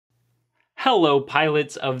Hello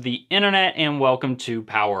pilots of the internet and welcome to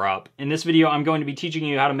Power Up. In this video I'm going to be teaching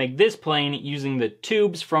you how to make this plane using the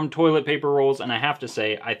tubes from toilet paper rolls, and I have to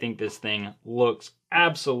say I think this thing looks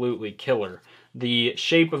absolutely killer. The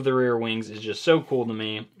shape of the rear wings is just so cool to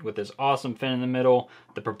me with this awesome fin in the middle,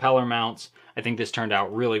 the propeller mounts. I think this turned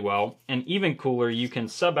out really well, and even cooler, you can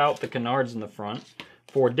sub out the canards in the front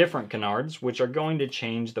for different canards which are going to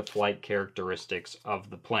change the flight characteristics of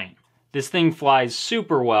the plane. This thing flies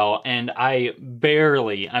super well, and I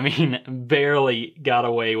barely got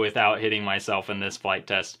away without hitting myself in this flight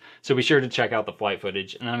test. So be sure to check out the flight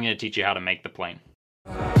footage, and I'm going to teach you how to make the plane.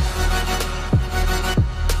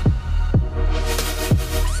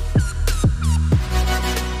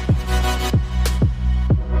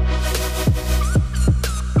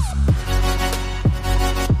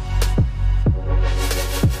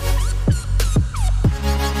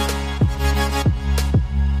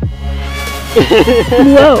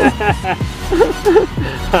 Whoa!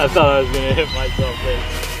 I thought I was gonna hit myself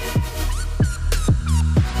there.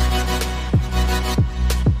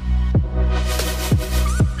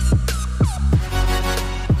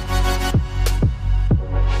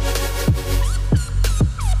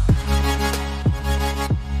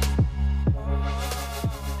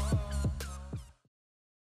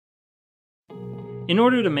 In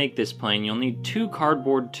order to make this plane, you'll need 2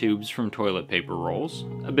 cardboard tubes from toilet paper rolls,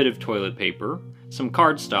 a bit of toilet paper, some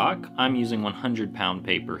cardstock, I'm using 100-pound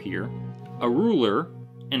paper here, a ruler,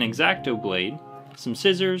 an X-Acto blade, some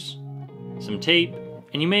scissors, some tape,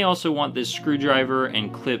 and you may also want this screwdriver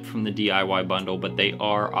and clip from the DIY bundle, but they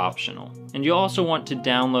are optional. And you'll also want to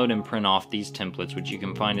download and print off these templates, which you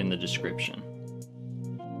can find in the description.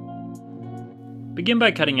 Begin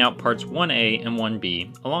by cutting out parts 1A and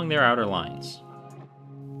 1B along their outer lines.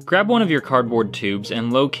 Grab one of your cardboard tubes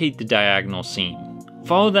and locate the diagonal seam.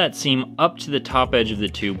 Follow that seam up to the top edge of the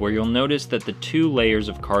tube where you'll notice that the 2 layers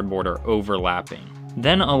of cardboard are overlapping.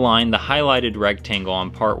 Then align the highlighted rectangle on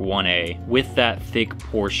part 1A with that thick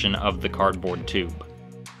portion of the cardboard tube.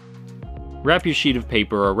 Wrap your sheet of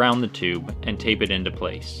paper around the tube and tape it into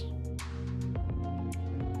place.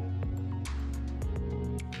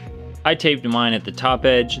 I taped mine at the top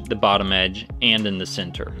edge, the bottom edge, and in the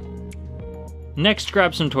center. Next,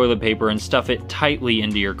 grab some toilet paper and stuff it tightly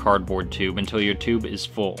into your cardboard tube until your tube is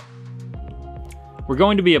full. We're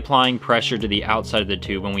going to be applying pressure to the outside of the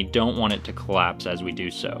tube, and we don't want it to collapse as we do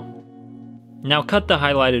so. Now cut the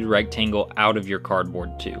highlighted rectangle out of your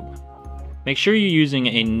cardboard tube. Make sure you're using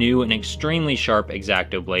a new and extremely sharp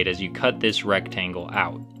X-Acto blade as you cut this rectangle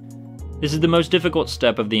out. This is the most difficult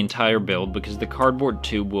step of the entire build because the cardboard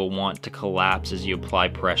tube will want to collapse as you apply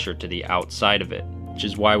pressure to the outside of it, which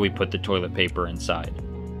is why we put the toilet paper inside.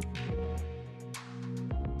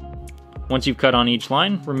 Once you've cut on each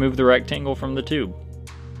line, remove the rectangle from the tube.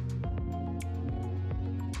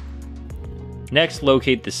 Next,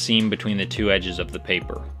 locate the seam between the 2 edges of the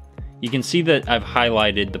paper. You can see that I've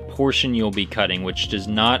highlighted the portion you'll be cutting, which does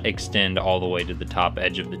not extend all the way to the top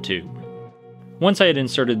edge of the tube. Once I had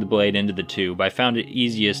inserted the blade into the tube, I found it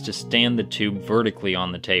easiest to stand the tube vertically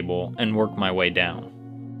on the table and work my way down.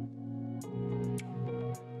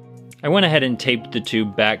 I went ahead and taped the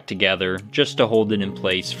tube back together just to hold it in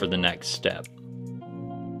place for the next step.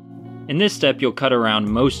 In this step, you'll cut around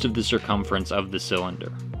most of the circumference of the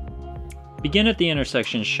cylinder. Begin at the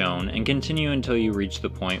intersection shown and continue until you reach the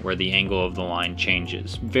point where the angle of the line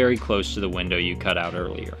changes, very close to the window you cut out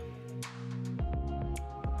earlier.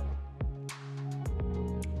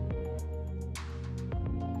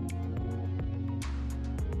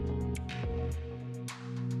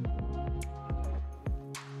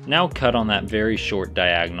 Now cut on that very short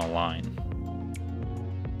diagonal line.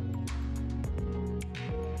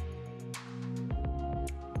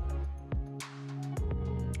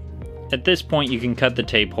 At this point, you can cut the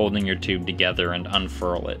tape holding your tube together and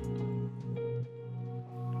unfurl it.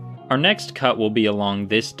 Our next cut will be along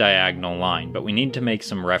this diagonal line, but we need to make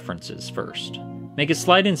some references first. Make a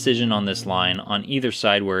slight incision on this line on either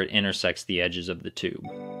side where it intersects the edges of the tube.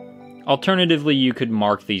 Alternatively, you could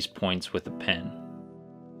mark these points with a pen.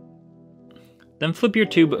 Then flip your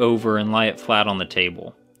tube over and lie it flat on the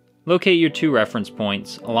table. Locate your 2 reference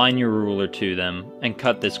points, align your ruler to them, and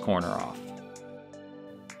cut this corner off.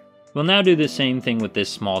 We'll now do the same thing with this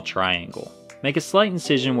small triangle. Make a slight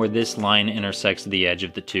incision where this line intersects the edge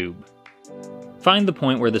of the tube. Find the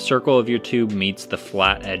point where the circle of your tube meets the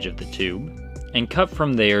flat edge of the tube, and cut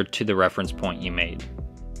from there to the reference point you made.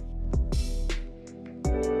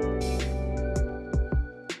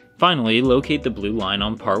 Finally, locate the blue line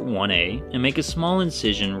on part 1A and make a small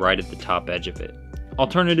incision right at the top edge of it.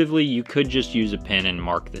 Alternatively, you could just use a pen and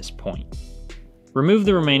mark this point. Remove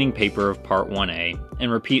the remaining paper of part 1A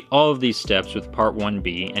and repeat all of these steps with part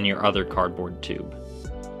 1B and your other cardboard tube.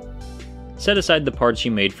 Set aside the parts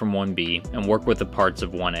you made from 1B and work with the parts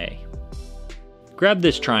of 1A. Grab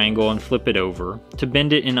this triangle and flip it over to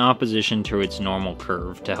bend it in opposition to its normal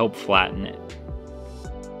curve to help flatten it.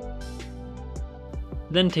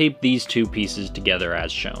 Then tape these two pieces together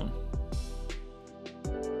as shown.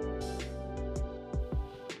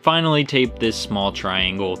 Finally, tape this small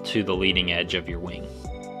triangle to the leading edge of your wing.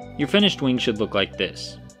 Your finished wing should look like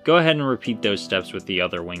this. Go ahead and repeat those steps with the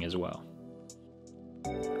other wing as well.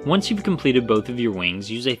 Once you've completed both of your wings,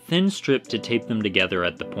 use a thin strip to tape them together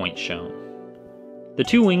at the point shown. The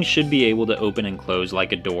two wings should be able to open and close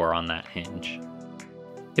like a door on that hinge.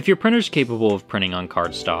 If your printer is capable of printing on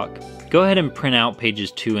cardstock, go ahead and print out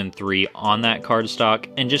pages 2 and 3 on that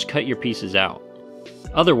cardstock and just cut your pieces out.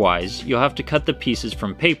 Otherwise, you'll have to cut the pieces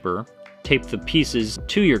from paper, tape the pieces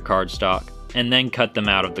to your cardstock, and then cut them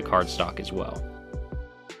out of the cardstock as well.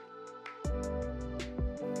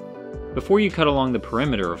 Before you cut along the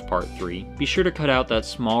perimeter of part 3, be sure to cut out that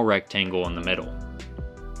small rectangle in the middle.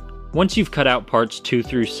 Once you've cut out parts 2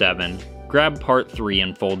 through 7, grab part 3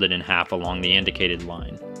 and fold it in half along the indicated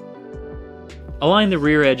line. Align the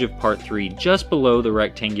rear edge of part 3 just below the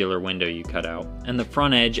rectangular window you cut out, and the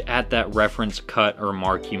front edge at that reference cut or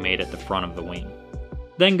mark you made at the front of the wing.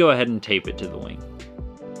 Then go ahead and tape it to the wing.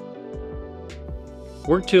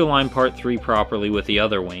 Work to align part 3 properly with the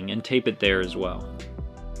other wing and tape it there as well.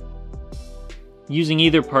 Using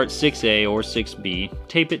either part 6A or 6B,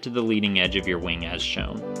 tape it to the leading edge of your wing as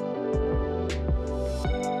shown.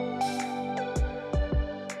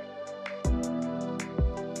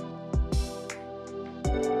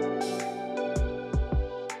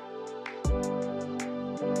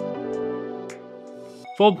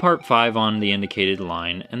 Fold part 5 on the indicated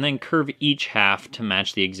line and then curve each half to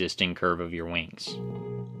match the existing curve of your wings.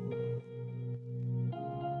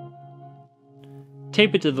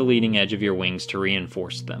 Tape it to the leading edge of your wings to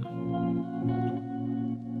reinforce them.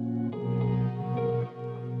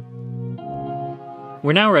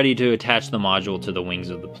 We're now ready to attach the module to the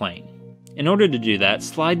wings of the plane. In order to do that,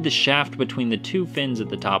 slide the shaft between the two fins at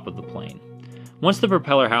the top of the plane. Once the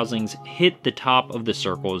propeller housings hit the top of the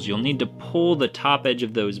circles, you'll need to pull the top edge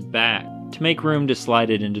of those back to make room to slide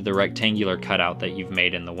it into the rectangular cutout that you've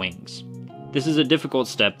made in the wings. This is a difficult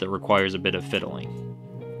step that requires a bit of fiddling.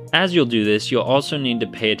 As you'll do this, you'll also need to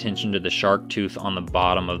pay attention to the shark tooth on the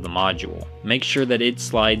bottom of the module. Make sure that it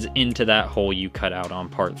slides into that hole you cut out on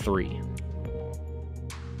part 3.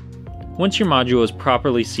 Once your module is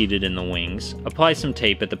properly seated in the wings, apply some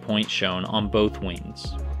tape at the point shown on both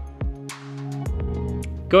wings.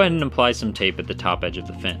 Go ahead and apply some tape at the top edge of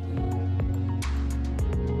the fin.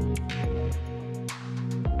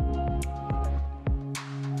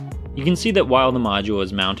 You can see that while the module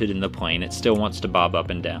is mounted in the plane, it still wants to bob up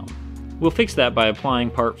and down. We'll fix that by applying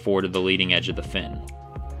part 4 to the leading edge of the fin.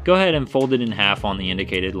 Go ahead and fold it in half on the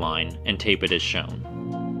indicated line and tape it as shown.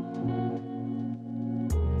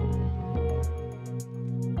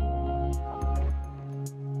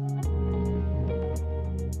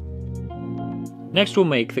 Next, we'll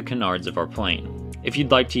make the canards of our plane. If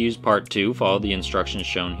you'd like to use part 2, follow the instructions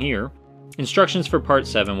shown here. Instructions for part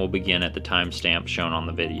 7 will begin at the timestamp shown on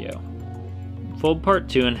the video. Fold part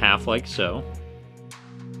 2 in half like so.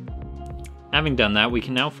 Having done that, we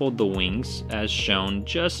can now fold the wings as shown,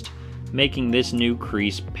 just making this new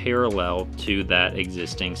crease parallel to that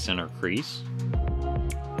existing center crease.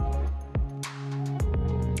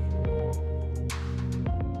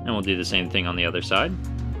 And we'll do the same thing on the other side.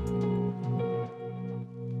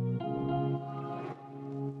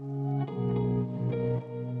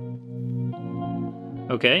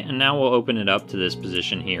 Okay, and now we'll open it up to this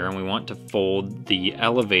position here, and we want to fold the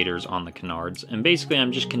elevators on the canards. And basically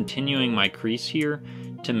I'm just continuing my crease here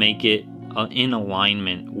to make it in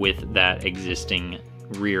alignment with that existing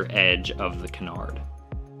rear edge of the canard.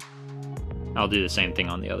 I'll do the same thing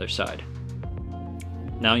on the other side.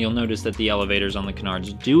 Now you'll notice that the elevators on the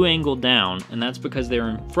canards do angle down, and that's because they're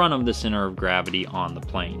in front of the center of gravity on the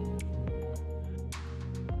plane.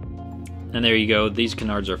 And there you go, these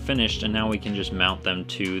canards are finished, and now we can just mount them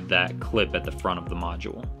to that clip at the front of the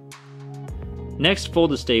module. Next,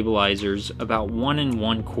 fold the stabilizers about 1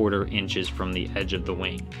 1/4 inches from the edge of the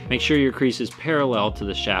wing. Make sure your crease is parallel to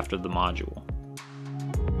the shaft of the module.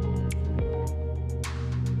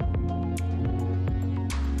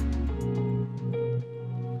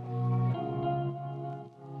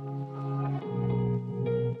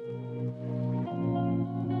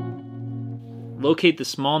 Locate the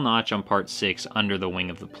small notch on part 6 under the wing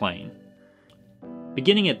of the plane.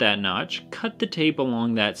 Beginning at that notch, cut the tape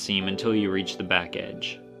along that seam until you reach the back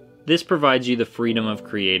edge. This provides you the freedom of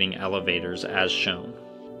creating elevators as shown.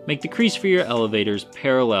 Make the crease for your elevators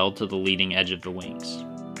parallel to the leading edge of the wings.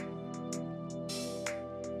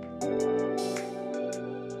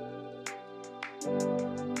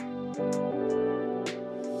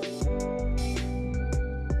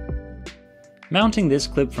 Mounting this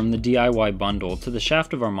clip from the DIY bundle to the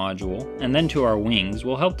shaft of our module, and then to our wings,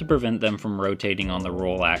 will help to prevent them from rotating on the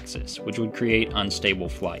roll axis, which would create unstable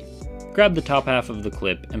flight. Grab the top half of the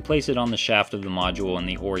clip and place it on the shaft of the module in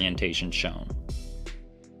the orientation shown.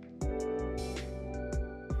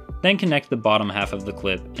 Then connect the bottom half of the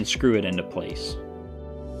clip and screw it into place.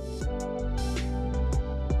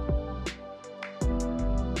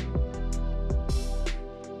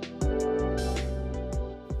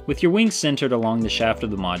 With your wings centered along the shaft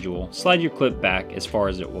of the module, slide your clip back as far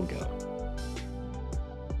as it will go.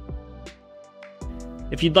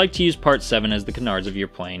 If you'd like to use part 7 as the canards of your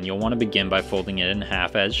plane, you'll want to begin by folding it in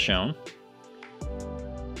half as shown.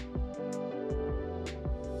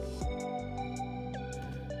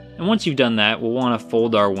 And once you've done that, we'll want to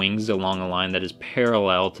fold our wings along a line that is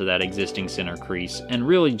parallel to that existing center crease, and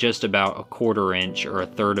really just about 1/4 inch or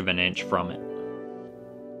 1/3 of an inch from it.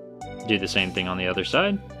 Do the same thing on the other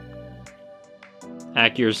side.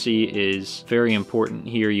 Accuracy is very important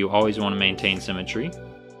here. You always want to maintain symmetry.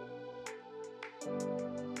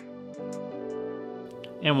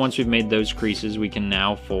 And once we've made those creases, we can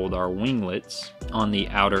now fold our winglets on the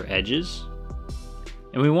outer edges.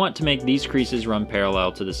 And we want to make these creases run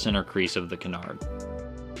parallel to the center crease of the canard.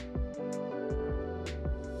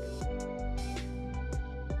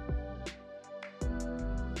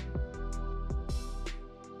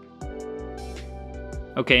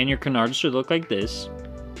 Okay, and your canards should look like this.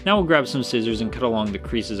 Now we'll grab some scissors and cut along the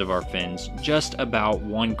creases of our fins, just about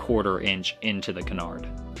 1/4 inch into the canard.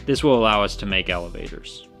 This will allow us to make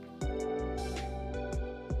elevators.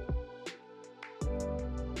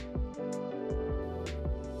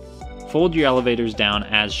 Fold your elevators down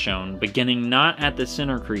as shown, beginning not at the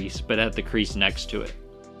center crease, but at the crease next to it.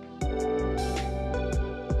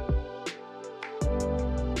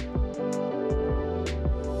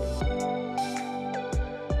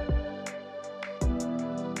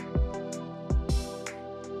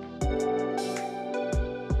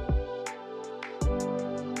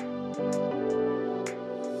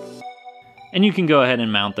 And you can go ahead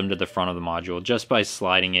and mount them to the front of the module just by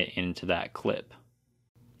sliding it into that clip.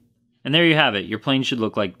 And there you have it, your plane should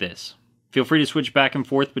look like this. Feel free to switch back and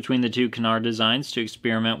forth between the two canard designs to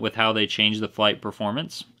experiment with how they change the flight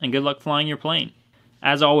performance, and good luck flying your plane.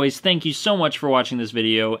 As always, thank you so much for watching this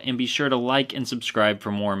video, and be sure to like and subscribe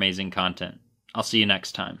for more amazing content. I'll see you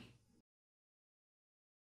next time.